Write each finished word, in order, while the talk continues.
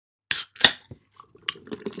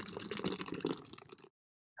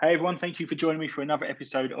Hey everyone, thank you for joining me for another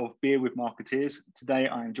episode of Beer with Marketeers. Today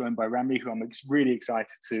I am joined by Ramli, who I'm really excited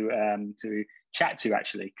to chat to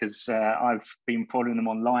actually, because I've been following them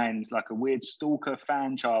online like a weird stalker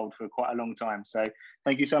fan child for quite a long time. So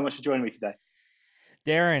thank you so much for joining me today.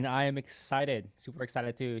 Darren, I am excited, super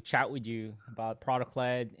excited to chat with you about product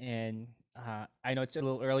led. And I know it's a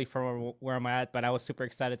little early for where I'm at, but I was super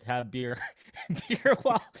excited to have beer, beer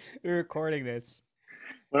while we're recording this.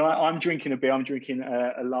 Well, I'm drinking a beer. I'm drinking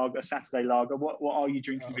a lager, a Saturday lager. What are you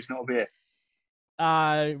drinking if Oh. it's not a beer?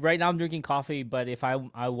 Right now I'm drinking coffee, but if I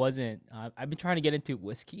wasn't, I've been trying to get into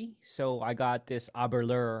whiskey, so I got this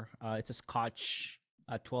Aberlour. It's a Scotch,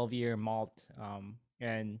 12-year malt.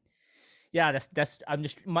 And yeah, that's I'm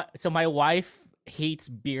just so my wife hates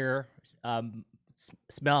beer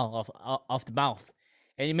smell of the mouth,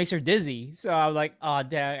 and it makes her dizzy. So I'm like, oh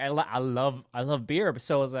damn, I love beer, but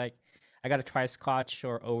so I was like, I gotta try Scotch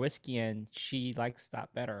or whiskey, and she likes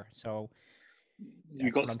that better. So You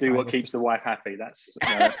that's got what to I'm do trying what this. keeps the wife happy. That's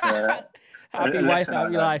that's Happy a wife, lesson I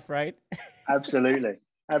happy learned. life, right? Absolutely.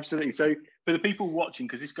 Absolutely. So for the people watching,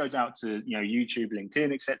 because this goes out to YouTube,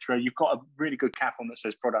 LinkedIn, etc., you've got a really good cap on that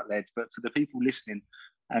says product led. But for the people listening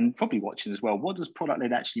and probably watching as well, what does product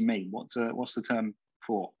led actually mean? What's the term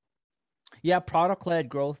for? Yeah, product led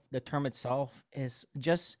growth, the term itself is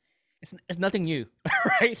just it's nothing new,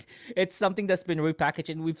 right? It's something that's been repackaged,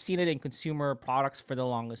 and we've seen it in consumer products for the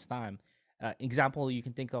longest time. Example you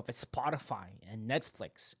can think of is Spotify and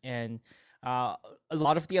Netflix, and uh, a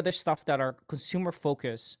lot of the other stuff that are consumer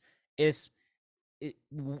focused is it,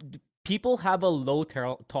 people have a low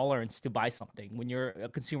tolerance to buy something when you're a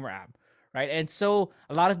consumer app, right? And so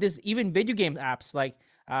a lot of this, even video game apps, like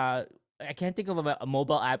I can't think of a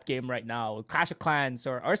mobile app game right now, Clash of Clans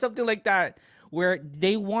or something like that, where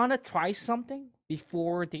they want to try something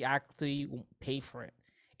before they actually pay for it.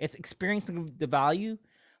 It's experiencing the value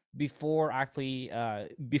before actually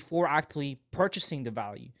purchasing the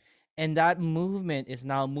value. And that movement is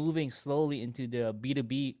now moving slowly into the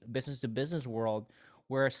B2B, business to business world,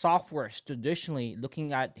 where software is traditionally,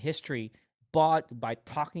 looking at history, bought by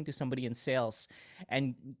talking to somebody in sales,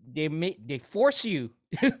 and they force you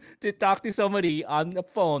to talk to somebody on the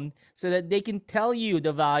phone so that they can tell you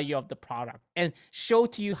the value of the product and show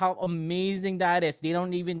to you how amazing that is. They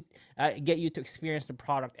don't even get you to experience the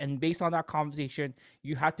product, and based on that conversation,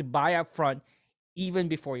 you have to buy up front even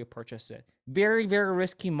before you purchase it. Very, very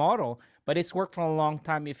risky model, but it's worked for a long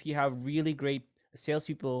time if you have really great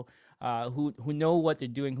salespeople who know what they're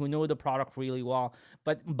doing, who know the product really well.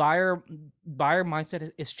 But buyer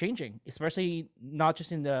mindset is changing, especially not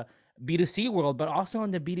just in the B2C world, but also in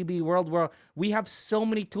the B2B world, where we have so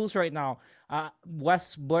many tools right now.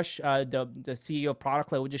 Wes Bush, the CEO of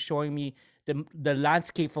Product Lab, was just showing me the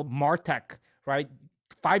landscape of Martech, right?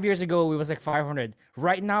 5 years ago it was like 500.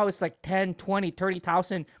 Right now it's like 10, 20,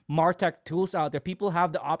 30,000 martech tools out there. People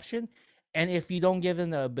have the option, and if you don't give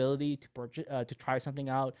them the ability to purchase, to try something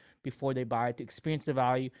out before they buy it, to experience the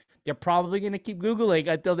value, they're probably going to keep googling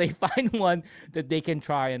until they find one that they can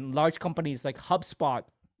try. And large companies like HubSpot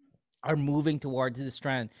are moving towards this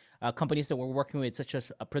trend. Companies that we're working with, such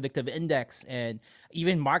as a Predictive Index and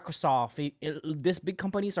even Microsoft, these big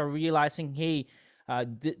companies are realizing, hey,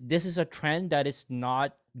 this is a trend that is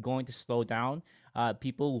not going to slow down.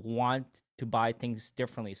 People want to buy things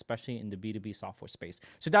differently, especially in the B2B software space.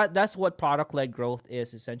 So that's what product led growth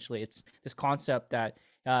is essentially. It's this concept that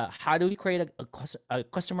how do we create a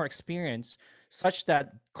customer experience such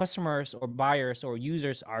that customers or buyers or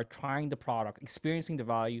users are trying the product, experiencing the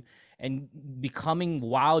value, and becoming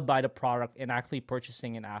wowed by the product and actually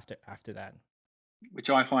purchasing it after that.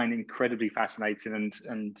 Which I find incredibly fascinating.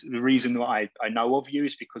 And the reason why I know of you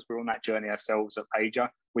is because we're on that journey ourselves at Pager.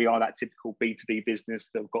 We are that typical B2B business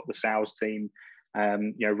that have got the sales team.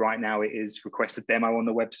 Right now it is request a demo on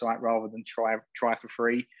the website rather than try for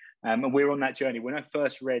free. And we're on that journey. When I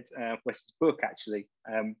first read Wes's book, actually,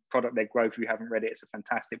 Product Led Growth, if you haven't read it, it's a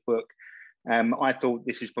fantastic book. I thought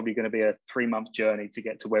this is probably going to be a 3 month journey to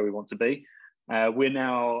get to where we want to be. We're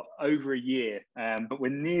now over a year, but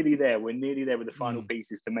we're nearly there. We're nearly there with the final Mm.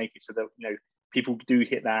 pieces to make it so that people do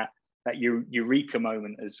hit that eureka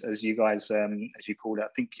moment, as you guys as you called it. I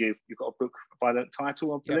think you've got a book by that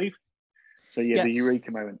title, I Yep. believe. So yeah, the Yes.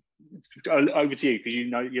 eureka moment. Over to you because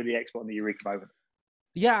you're the expert on the eureka moment.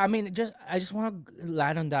 Yeah, I mean, just I just want to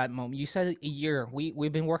land on that moment. You said a year.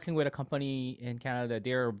 We've been working with a company in Canada.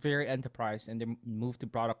 They're very enterprise, and they moved to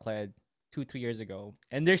product led 2 3 years ago.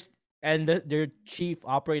 And their chief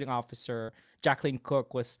operating officer Jacqueline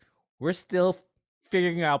Cook was, we're still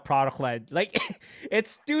figuring out product led. Like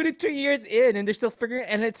it's 2 to 3 years in, and they're still figuring.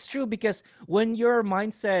 And it's true because when your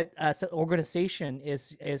mindset as an organization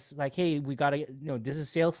is like, hey, we gotta, this is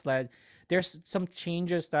sales led. There's some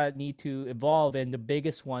changes that need to evolve, and the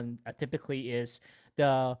biggest one typically is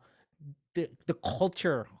the the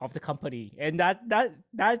culture of the company, and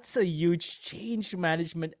that's a huge change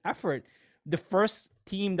management effort. The first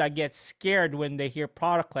team that gets scared when they hear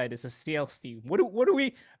product led is a sales team. What are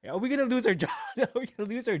we gonna lose our job? Are we gonna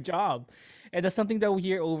lose our job? And that's something that we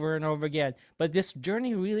hear over and over again. But this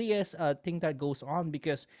journey really is a thing that goes on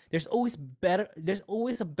because there's always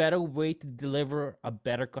a better way to deliver a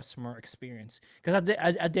better customer experience. Because at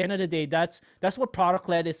the end of the day, that's what product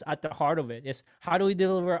led is at the heart of it, is how do we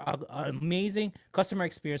deliver an amazing customer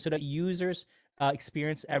experience so that users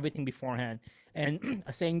experience everything beforehand. And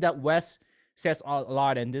a saying that Wes says a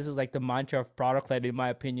lot, and this is like the mantra of product led in my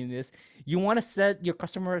opinion, is you want to set your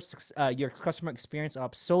customer experience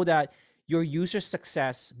up so that your user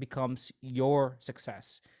success becomes your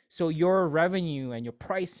success. So your revenue and your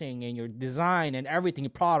pricing and your design and everything,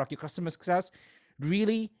 your product, your customer success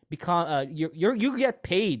really become you get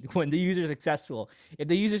paid when the user is successful. If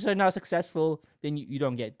the users are not successful, then you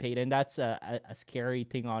don't get paid, and that's a scary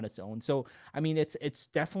thing on its own. So I mean, it's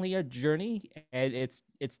definitely a journey, and it's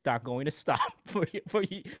not going to stop for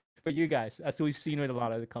you guys, as we've seen with a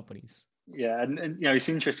lot of the companies. Yeah, and it's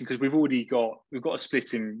interesting because we've got a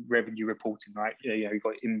split in revenue reporting, right? You've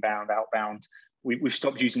got inbound, outbound. We've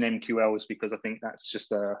stopped using MQLs because I think that's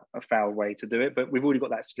just a foul way to do it. But we've already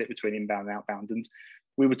got that split between inbound and outbound. And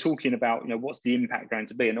we were talking about, what's the impact going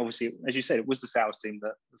to be? And obviously, as you said, it was the sales team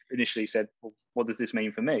that initially said, well, what does this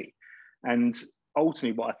mean for me? And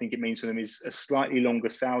ultimately, what I think it means for them is a slightly longer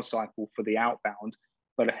sales cycle for the outbound,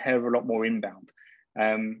 but a hell of a lot more inbound.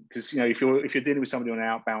 Because if you're dealing with somebody on an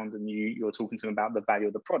outbound and you're talking to them about the value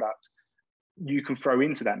of the product, you can throw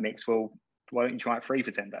into that mix, well, why don't you try it free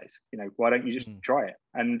for 10 days? Why don't you just try it?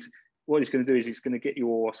 And what it's going to do is it's going to get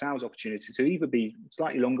your sales opportunity to either be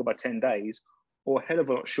slightly longer by 10 days or a hell of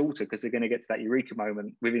a lot shorter, because they're going to get to that eureka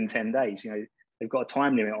moment within 10 days. They've got a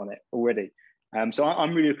time limit on it already. So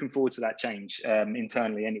I'm really looking forward to that change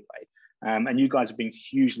internally anyway. And you guys have been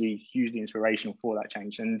hugely, hugely inspirational for that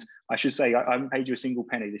change. And I should say, I haven't paid you a single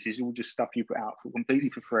penny. This is all just stuff you put out completely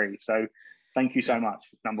for free. So thank you so much,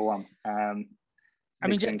 number one. I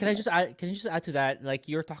mean, can you just add to that? Like,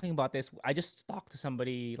 you're talking about this. I just talked to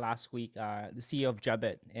somebody last week, the CEO of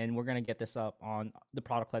Jebit, and we're gonna get this up on the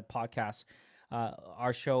Product Led podcast,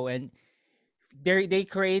 our show. And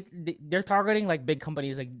they're targeting like big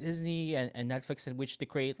companies like Disney and Netflix, in which they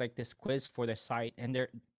create like this quiz for their site, and their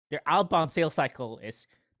outbound sales cycle is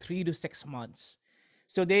 3 to 6 months.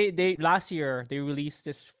 So they last year they released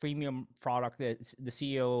this freemium product that the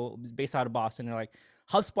CEO based out of Boston. They're like,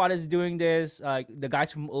 HubSpot is doing this. The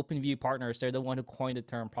guys from OpenView Partners, they're the one who coined the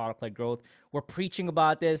term product-led growth. We're preaching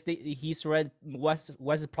about this. He's read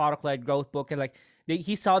Wes's product-led growth book, and like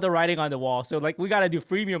he saw the writing on the wall. So like, we got to do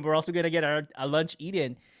freemium. We're also going to get a lunch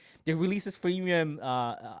eaten. They released this freemium,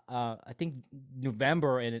 I think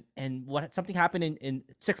November, and something happened in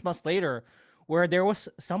 6 months later, where there was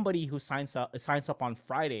somebody who signs up on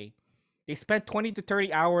Friday. They spent 20 to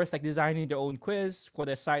 30 hours like designing their own quiz for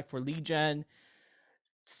their site for lead gen.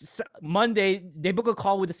 Monday, they book a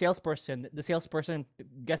call with the salesperson. The salesperson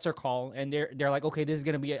gets their call, and they're like, okay, this is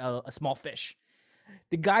gonna be a small fish.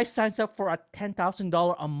 The guy signs up for a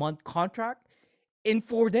 $10,000 a month contract in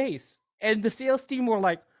 4 days, and the sales team were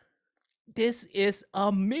like, this is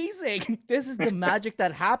amazing. This is the magic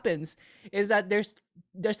that happens. Is that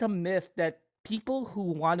there's a myth that people who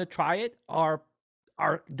want to try it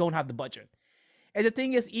don't have the budget. And the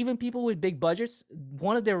thing is, even people with big budgets,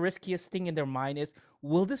 one of their riskiest thing in their mind is,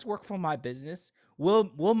 will this work for my business?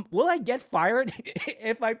 Will I get fired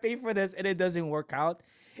if I pay for this and it doesn't work out?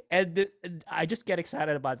 And I just get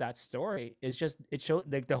excited about that story. It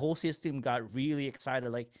showed like the whole system got really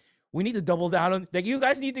excited. Like, we need to double down on, like, you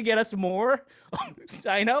guys need to get us more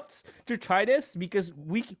signups to try this, because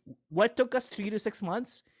what took us 3 to 6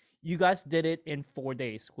 months, you guys did it in 4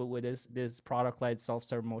 days with this product-led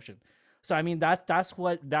self-serve motion. So I mean, that's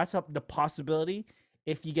the possibility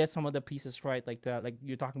if you get some of the pieces right, like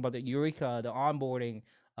you're talking about the Eureka, the onboarding,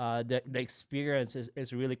 the experience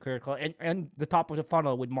is really critical, and the top of the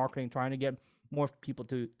funnel with marketing, trying to get more people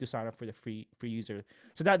to sign up for the free user.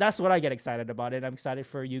 So that's what I get excited about, and I'm excited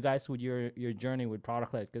for you guys with your journey with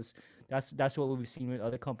product led, because that's what we've seen with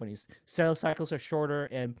other companies. Sales cycles are shorter,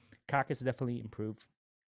 and CAC has definitely improved.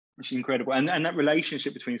 Which is incredible. And that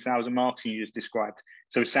relationship between sales and marketing you just described.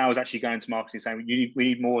 So sales actually going to marketing saying, we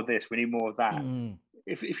need more of this, we need more of that.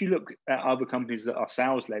 if you look at other companies that are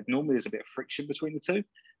sales led, normally there's a bit of friction between the two.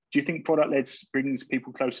 Do you think product led brings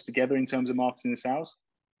people closer together in terms of marketing and sales?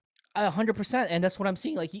 100%, and that's what I'm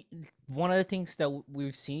seeing. Like one of the things that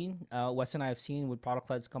we've seen, Wes and I have seen with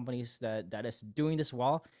product-led companies that is doing this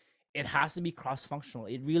well, it has to be cross-functional.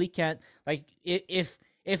 It really can't like if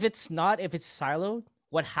it's not if it's siloed,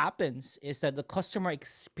 what happens is that the customer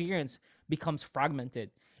experience becomes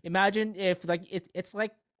fragmented. Imagine if like it's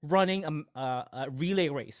like running a relay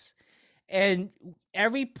race, and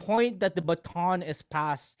every point that the baton is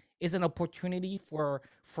passed is an opportunity for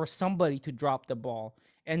somebody to drop the ball.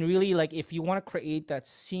 And really, like if you want to create that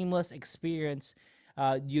seamless experience,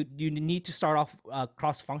 you need to start off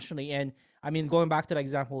cross functionally. And I mean, going back to the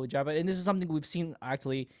example with Java, and this is something we've seen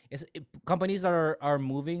actually, is companies that are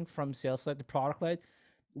moving from sales led to product led.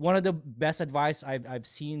 One of the best advice I've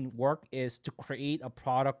seen work is to create a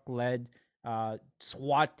product led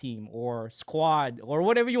SWAT team or squad or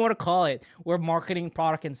whatever you want to call it, where marketing,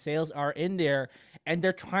 product, and sales are in there, and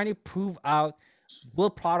they're trying to prove out, will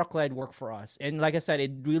product led work for us? And like I said,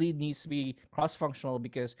 it really needs to be cross functional,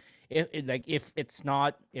 because if it's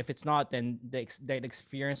not, then that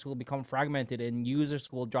experience will become fragmented and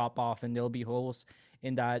users will drop off and there'll be holes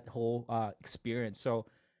in that whole experience. So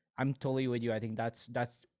I'm totally with you. I think that's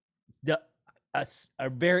the a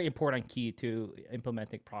very important key to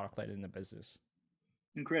implementing product led in the business.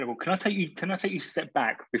 Incredible. Can I take you a step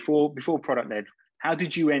back before product led? How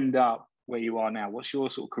did you end up where you are now? What's your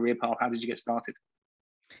sort of career path? How did you get started?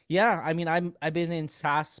 Yeah, I mean, I've been in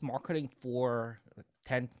SaaS marketing for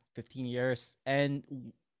 10, 15 years, and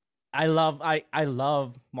I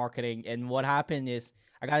love marketing. And what happened is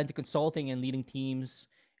I got into consulting and leading teams,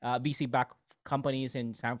 VC backed companies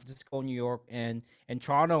in San Francisco, New York, and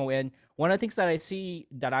Toronto. And one of the things that I see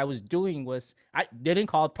that I was doing was, I didn't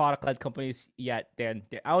call it product led companies yet. Then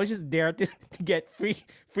I was just there to get free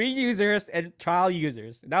users and trial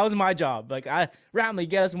users. That was my job. Like, Ramley,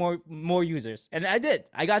 get us more users, and I did.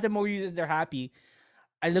 I got them more users. They're happy.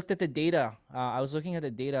 I looked at the data. I was looking at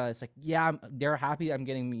the data. It's like, yeah, they're happy I'm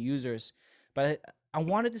getting users, but I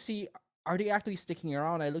wanted to see, are they actually sticking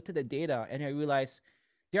around? I looked at the data and I realized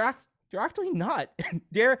they're they're actually not.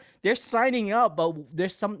 They're signing up, but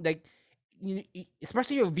there's some like,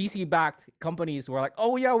 especially your VC backed companies were like,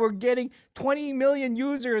 oh yeah, we're getting 20 million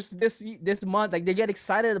users this month. Like they get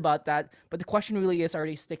excited about that, but the question really is, are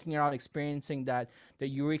they sticking around, experiencing that the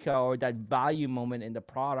eureka or that value moment in the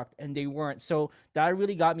product? And they weren't. So that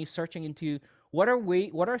really got me searching into what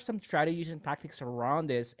are some strategies and tactics around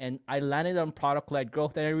this. And I landed on product led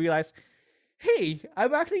growth, and I realized, hey,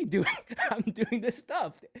 I'm actually doing I'm doing this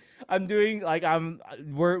stuff. I'm doing like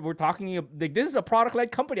we're talking like this is a product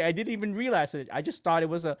led company. I didn't even realize it. I just thought it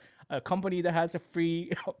was a company that has a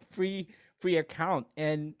free free account.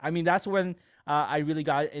 And I mean, that's when I really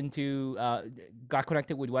got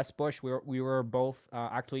connected with Wes Bush. We were both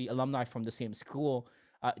actually alumni from the same school,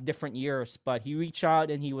 different years, but he reached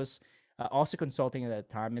out and he was also consulting at that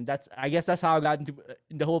time. And I guess that's how I got into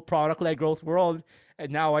the whole product led growth world.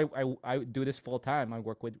 And now I do this full time. I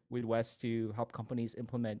work with Wes to help companies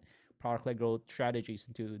implement product led growth strategies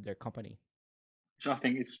into their company. Which I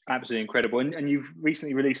think is absolutely incredible. And you've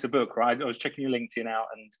recently released a book, right? I was checking your LinkedIn out,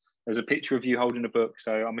 and there's a picture of you holding a book.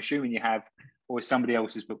 So I'm assuming you have, or it's somebody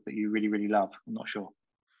else's book that you really, really love. I'm not sure.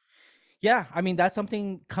 Yeah, I mean, that's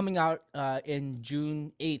something coming out in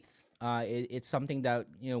June 8th. It's something that,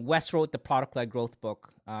 Wes wrote the product led growth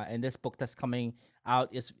book, and this book that's coming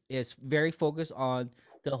out is very focused on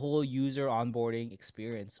the whole user onboarding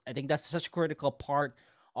experience. I think that's such a critical part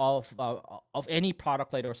of any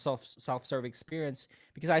product led or self serve experience,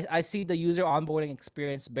 because I see the user onboarding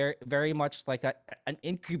experience very much like an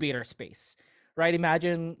incubator space, right?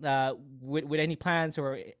 Imagine with any plans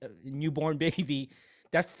or a newborn baby,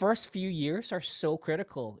 that first few years are so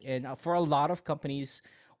critical. And for a lot of companies,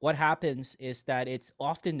 what happens is that it's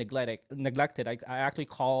often neglected. I actually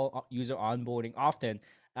call user onboarding often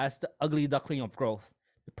as the ugly duckling of growth.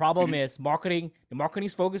 The problem is the marketing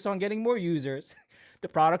is focused on getting more users. The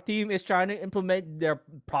product team is trying to implement their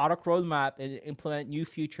product roadmap and implement new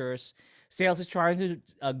features. Sales is trying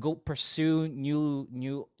to go pursue new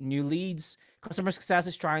leads. Customer success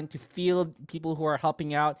is trying to field people who are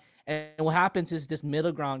helping out. And what happens is this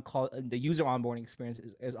middle ground called the user onboarding experience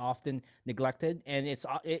is often neglected. And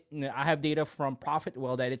I have data from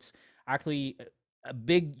Profitwell that it's actually a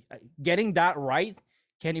big, getting that right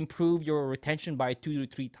can improve your retention by 2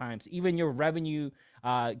 to 3 times. Even your revenue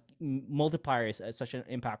multipliers has such an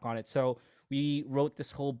impact on it. So we wrote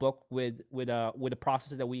this whole book with a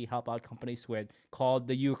process that we help out companies with called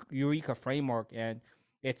the Eureka Framework. And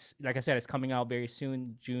it's, like I said, it's coming out very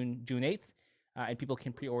soon, June 8th. and people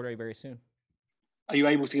can pre-order it very soon. Are you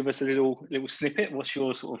able to give us a little snippet? What's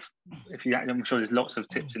your sort of, if you, I'm sure there's lots of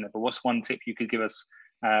tips in there, but what's one tip you could give us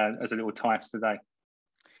as a little taste today?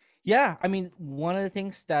 Yeah, I mean, one of the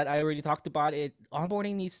things that I already talked about, it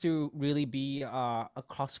onboarding needs to really be a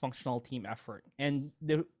cross-functional team effort. And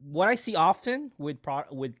what I see often with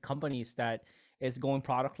with companies that is going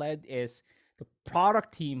product-led is the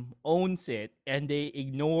product team owns it and they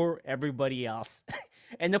ignore everybody else.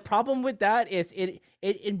 And the problem with that is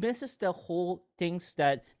it misses the whole things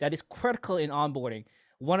that is critical in onboarding.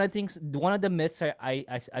 One of the myths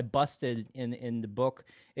I busted in the book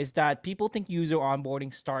is that people think user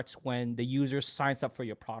onboarding starts when the user signs up for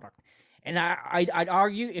your product. And I'd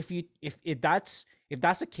argue if that's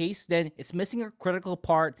the case, then it's missing a critical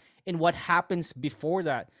part in what happens before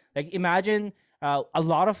that. Like imagine a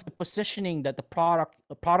lot of the positioning that the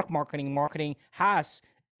product marketing has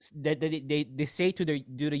that they say to the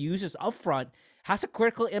users upfront has a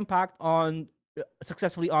critical impact on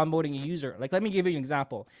successfully onboarding a user. Like let me give you an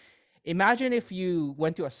example. Imagine if you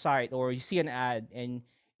went to a site or you see an ad and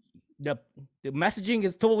the the messaging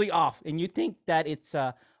is totally off and you think that it's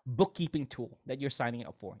a bookkeeping tool that you're signing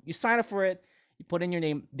up for. You sign up for it, you put in your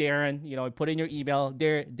name, Darren, you put in your email,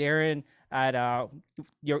 Darren at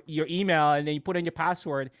your email, and then you put in your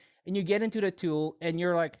password and you get into the tool and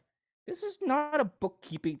you're like, this is not a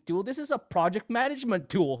bookkeeping tool. This is a project management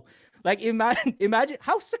tool. Like imagine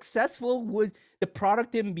how successful would the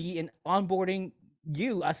product team be in onboarding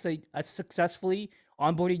you as a successfully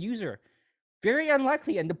onboarded user? Very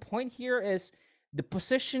unlikely. And the point here is the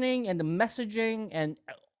positioning and the messaging and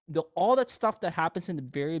all that stuff that happens in the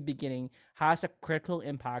very beginning has a critical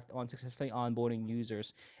impact on successfully onboarding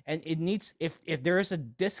users. And it needs, if there is a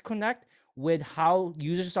disconnect with how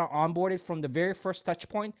users are onboarded from the very first touch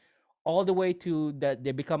point all the way to that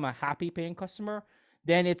they become a happy paying customer,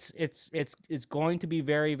 then it's going to be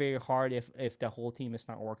very, very hard if the whole team is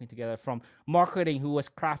not working together, from marketing who is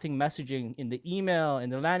crafting messaging in the email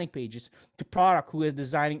and the landing pages, to product who is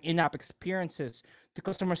designing in-app experiences, to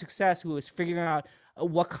customer success who is figuring out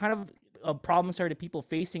what kind of problems are the people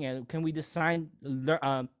facing and can we design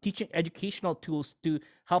teaching educational tools to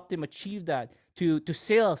help them achieve that, to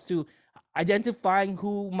sales, to identifying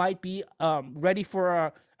who might be ready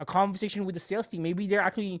for a conversation with the sales team. Maybe there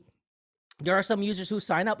are some users who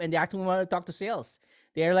sign up and they actually want to talk to sales.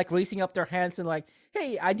 They're like raising up their hands and like,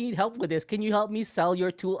 hey, I need help with this. Can you help me sell your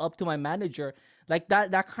tool up to my manager? Like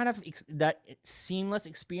that kind of that seamless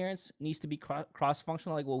experience needs to be cross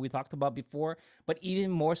functional, like what we talked about before, but even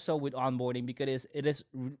more so with onboarding, because it is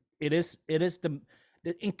the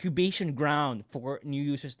incubation ground for new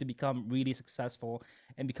users to become really successful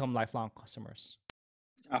and become lifelong customers.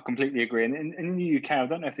 I completely agree. And in the UK, I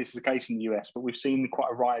don't know if this is the case in the US, but we've seen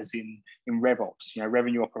quite a rise in RevOps,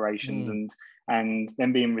 revenue operations, Mm. and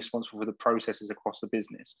them being responsible for the processes across the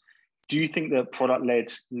business. Do you think that product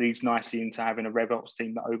led leads nicely into having a RevOps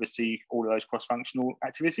team that oversee all of those cross-functional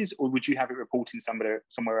activities, or would you have it reporting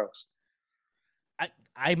somewhere else?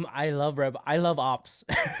 I love ops.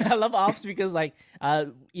 I love ops because like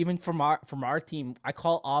even from our team, I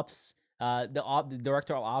call ops the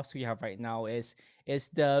director of ops we have right now is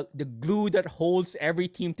the glue that holds every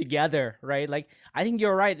team together, right? Like I think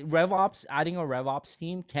you're right. RevOps, adding a RevOps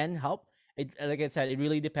team can help. It, like I said, it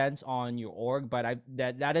really depends on your org, but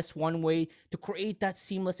that is one way to create that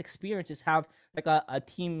seamless experience, is have like a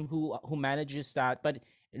team who manages that. But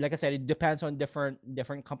like I said, it depends on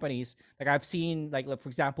different companies. Like I've seen, like for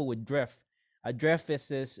example, with Drift. Drift is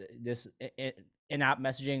this in-app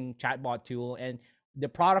messaging chatbot tool, and the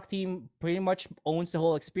product team pretty much owns the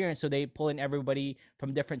whole experience. So they pull in everybody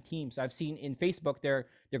from different teams. I've seen in Facebook, their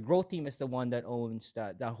growth team is the one that owns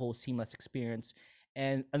that whole seamless experience.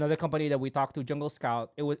 And another company that we talked to, Jungle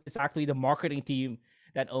Scout, it's actually the marketing team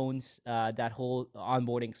that owns that whole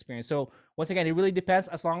onboarding experience. So once again, it really depends.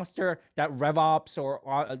 As long as they're that RevOps or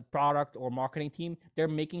product or marketing team, they're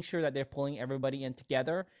making sure that they're pulling everybody in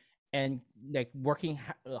together and like working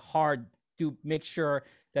hard to make sure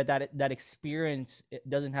that experience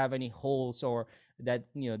doesn't have any holes, or that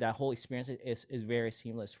that whole experience is very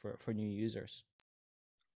seamless for new users.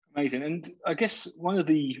 Amazing. And I guess one of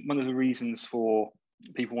the reasons for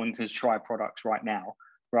people wanting to try products right now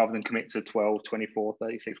rather than commit to 12, 24,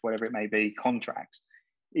 36, whatever it may be, contracts,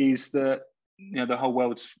 is that the whole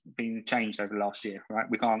world's been changed over the last year, right?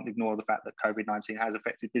 We can't ignore the fact that COVID-19 has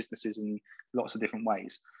affected businesses in lots of different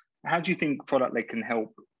ways. How do you think product led can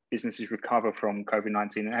help businesses recover from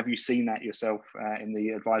COVID-19? And have you seen that yourself in the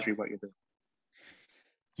advisory work you're doing?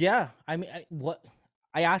 Yeah, I mean,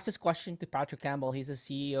 I asked this question to Patrick Campbell. He's the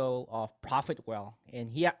CEO of Profitwell, and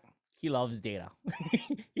he loves data.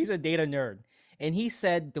 He's a data nerd, and he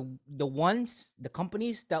said the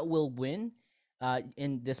companies that will win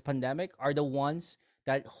in this pandemic are the ones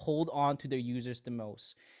that hold on to their users the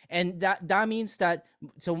most. And that means that,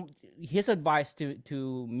 so his advice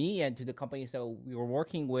to me and to the companies that we were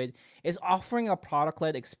working with is offering a product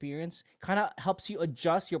led experience kind of helps you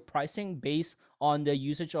adjust your pricing based on the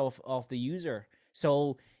usage of the user.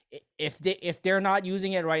 So if they're not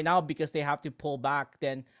using it right now because they have to pull back,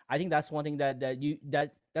 then I think that's one thing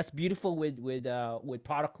that's beautiful with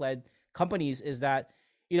product led companies, is that,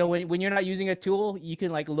 when you're not using a tool, you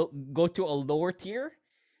can like go to a lower tier.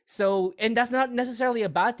 So, and that's not necessarily a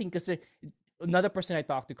bad thing, because another person I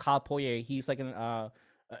talked to, Kyle Poirier, he's like an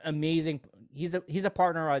amazing. He's a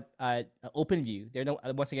partner at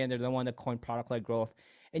OpenView. Once again, they're the one that coined product led growth,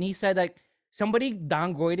 and he said like somebody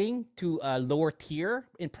downgrading to a lower tier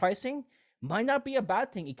in pricing might not be a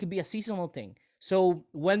bad thing. It could be a seasonal thing. So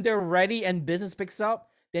when they're ready and business picks up,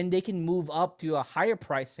 then they can move up to a higher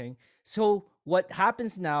pricing. So what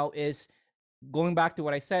happens now is, going back to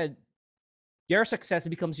what I said, their success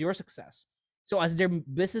becomes your success. So as their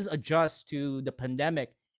business adjusts to the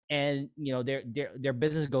pandemic, and their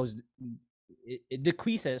business goes, it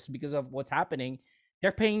decreases because of what's happening,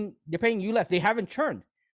 they're paying you less. They haven't churned,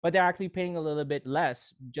 but they're actually paying a little bit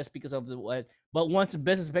less just because of the what. But once the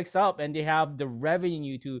business picks up and they have the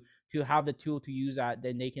revenue to have the tool to use that,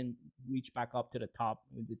 then they can reach back up to the top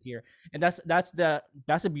of the tier. And that's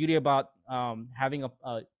the beauty about having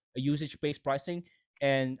a usage based pricing.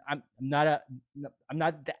 And I'm not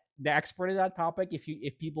the expert in that topic.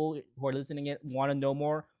 If people who are listening it want to know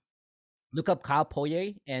more, look up Kyle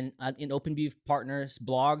Poirier, and in OpenView Partners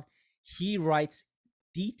blog, he writes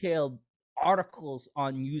detailed articles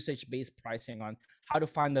on usage based pricing, on how to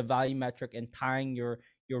find the value metric and tying your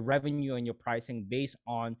revenue and your pricing based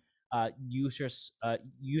on users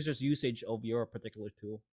usage of your particular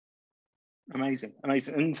tool. Amazing.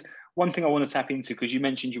 And one thing I want to tap into, because you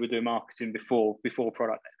mentioned you were doing marketing before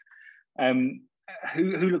product led.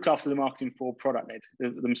 Who looks after the marketing for product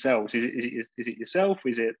led themselves? Is it yourself?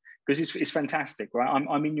 Is it, because it's fantastic, right?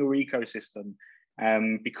 I'm in your ecosystem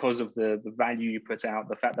because of the value you put out,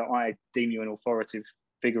 the fact that I deem you an authoritative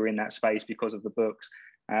figure in that space because of the books.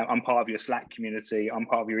 I'm part of your Slack community. I'm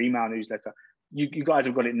part of your email newsletter. You guys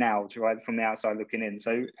have got it now, right, from the outside looking in.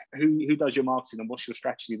 So who does your marketing, and what's your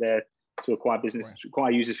strategy there to acquire business, right, to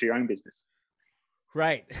acquire users for your own business?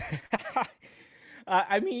 Right.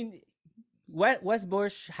 I mean, Wes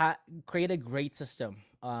Bush created a great system,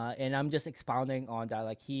 and I'm just expounding on that.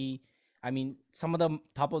 Like some of the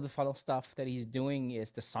top of the funnel stuff that he's doing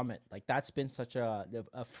is the summit. Like that's been such a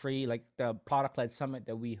free, like the product led summit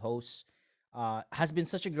that we host, has been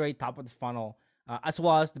such a great top of the funnel, as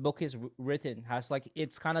well as the book is written, has like,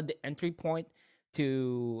 it's kind of the entry point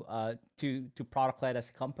to product led as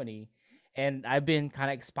a company. And I've been kind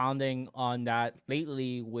of expounding on that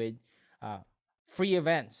lately with free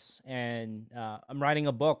events, and I'm writing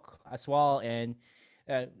a book as well. And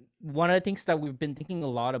one of the things that we've been thinking a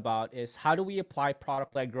lot about is, how do we apply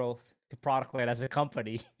product led growth to product led as a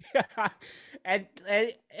company?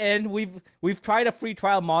 and we've tried a free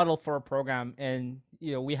trial model for a program, and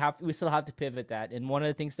we still have to pivot that. And one of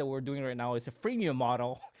the things that we're doing right now is a freemium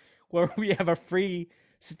model, where we have a free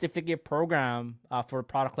certificate program for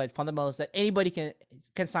product led fundamentals that anybody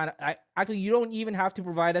can sign up. Actually, you don't even have to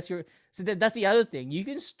provide us your. So that's the other thing. You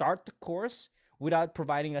can start the course without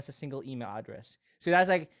providing us a single email address. So that's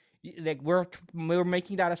like we're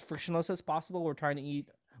making that as frictionless as possible. We're trying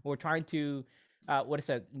to what is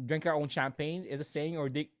it? Drink our own champagne is a saying, or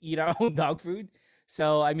eat our own dog food.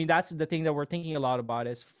 So I mean, that's the thing that we're thinking a lot about.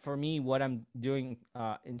 Is for me, what I'm doing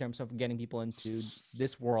in terms of getting people into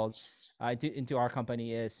this world, into our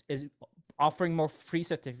company, is offering more free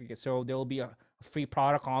certificates. So there will be a free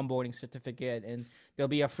product onboarding certificate, and there'll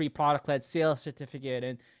be a free product led sales certificate,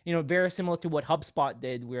 and very similar to what HubSpot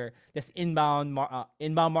did, where this inbound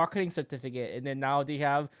marketing certificate, and then now they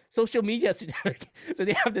have social media certificate. So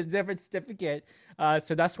they have the different certificate.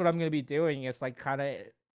 So that's what I'm going to be doing. It's like kind of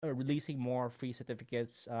releasing more free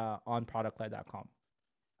certificates on productled.com.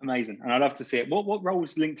 Amazing. And I'd love to see it. What role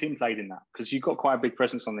has LinkedIn played in that? Because you've got quite a big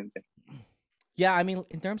presence on LinkedIn. Yeah, I mean,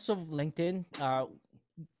 in terms of LinkedIn, I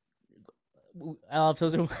love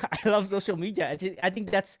social media. I think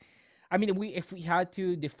that's, I mean, if we had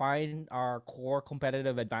to define our core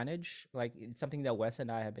competitive advantage, like it's something that Wes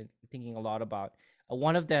and I have been thinking a lot about.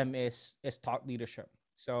 One of them is thought leadership.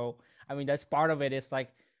 So I mean, that's part of it. Is like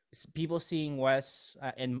people seeing Wes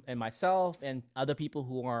and myself and other people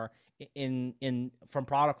who are in from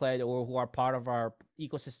product led, or who are part of our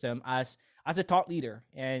ecosystem, as a thought leader.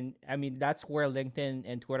 And I mean, that's where LinkedIn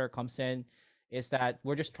and Twitter comes in. is that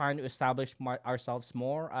we're just trying to establish ourselves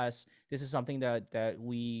more, as this is something that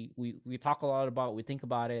we talk a lot about, we think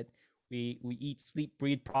about it, we eat, sleep,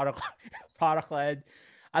 breathe product product led,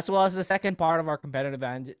 as well as the second part of our competitive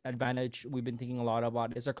advantage we've been thinking a lot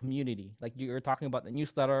about is our community. Like you're talking about the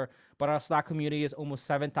newsletter, but our Slack community is almost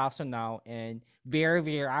 7,000 now and very,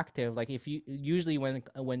 very active. Like if you usually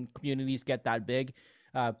when communities get that big,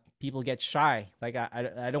 people get shy. Like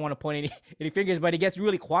I don't want to point any fingers, but it gets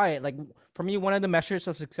really quiet. Like for me, one of the measures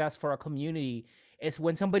of success for a community is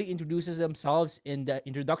when somebody introduces themselves in the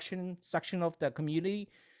introduction section of the community.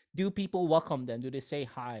 Do people welcome them? Do they say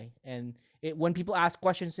hi? And when people ask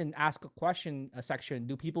questions in ask a question section,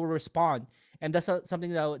 do people respond? And that's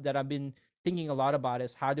something that I've been thinking a lot about,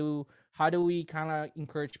 is how do we kind of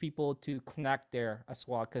encourage people to connect there as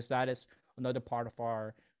well, because that is another part of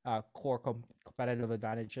our core competitive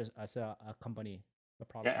advantage as a company, a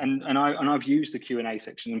Yeah, product and I've used the Q&A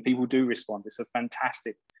section, and people do respond. It's a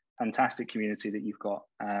fantastic community that you've got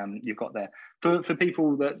there. For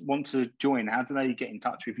people that want to join, how do they get in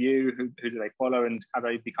touch with you? Who do they follow, and how do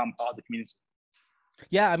they become part of the community?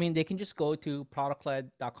 Yeah, I mean, they can just go to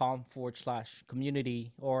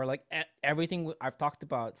productled.com/community, or like everything I've talked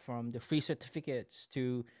about, from the free certificates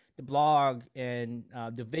to the blog and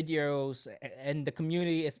the videos and the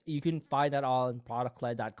community. You can find that all on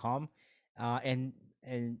productled.com. And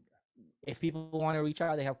if people want to reach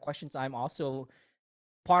out, they have questions. I'm also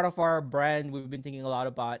part of our brand we've been thinking a lot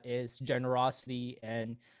about is generosity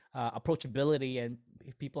and approachability. And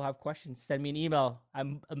if people have questions, send me an email.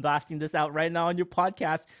 I'm blasting this out right now on your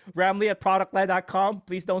podcast, Ramli at productled.com.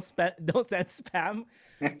 Please don't send spam.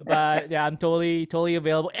 But yeah, I'm totally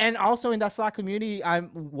available. And also in that Slack community,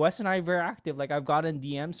 Wes and I are very active. Like I've gotten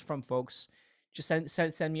DMs from folks. Just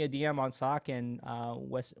send me a DM on Slack, and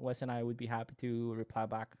Wes and I would be happy to reply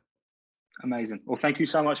back. Amazing. Well, thank you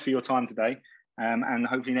so much for your time today. And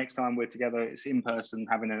hopefully next time we're together, it's in person,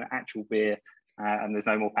 having an actual beer, and there's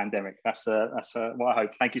no more pandemic. That's what I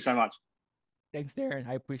hope. Thank you so much. Thanks, Darren.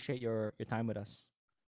 I appreciate your time with us.